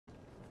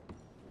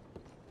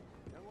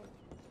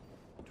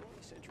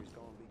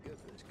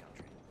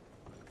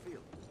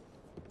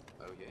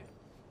Okay.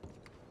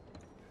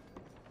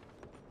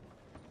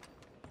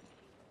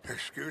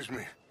 Excuse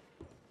me.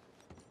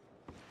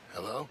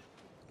 Hello?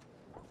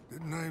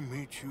 Didn't I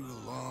meet you a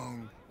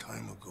long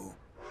time ago?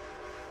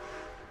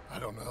 I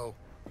don't know.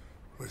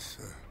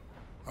 With,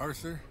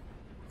 Arthur?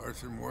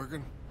 Arthur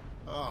Morgan?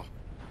 Oh,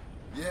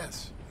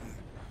 yes.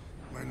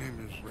 My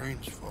name is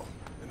Rainsfall.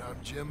 And I'm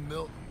Jim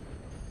Milton.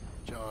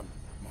 John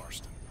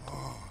Marston.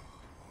 Oh.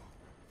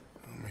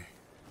 Tell me,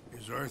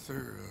 is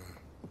Arthur,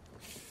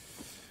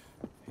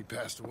 He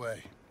passed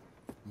away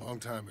a long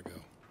time ago.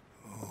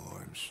 Oh,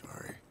 I'm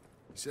sorry.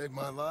 He saved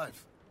my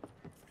life.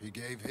 He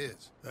gave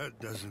his. That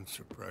doesn't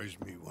surprise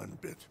me one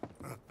bit.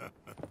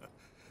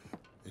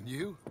 And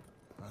you?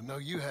 I know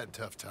you had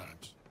tough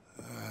times.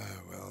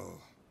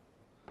 Well...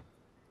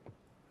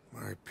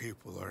 My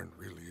people aren't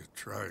really a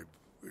tribe.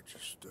 We're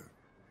just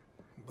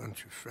a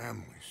bunch of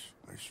families,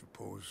 I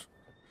suppose.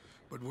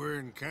 But we're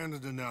in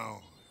Canada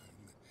now.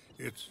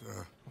 And it's,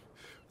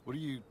 What are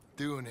you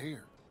doing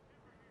here?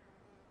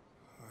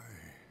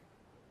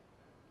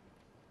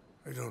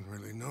 I don't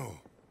really know.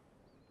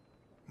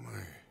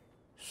 My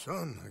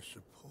son, I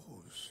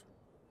suppose.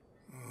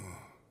 Oh,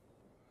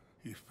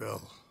 he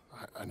fell.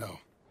 I know.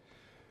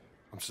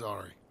 I'm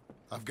sorry.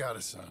 I've got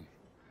a son.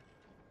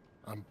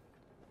 I'm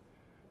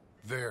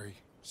very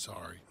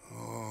sorry.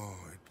 Oh,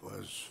 it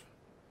was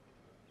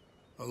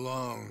a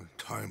long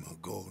time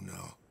ago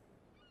now.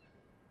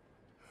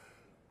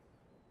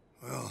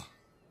 Well,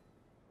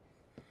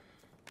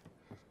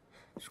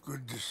 it's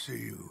good to see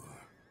you,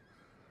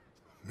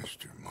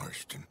 Mr.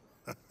 Marston.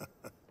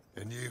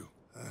 And you.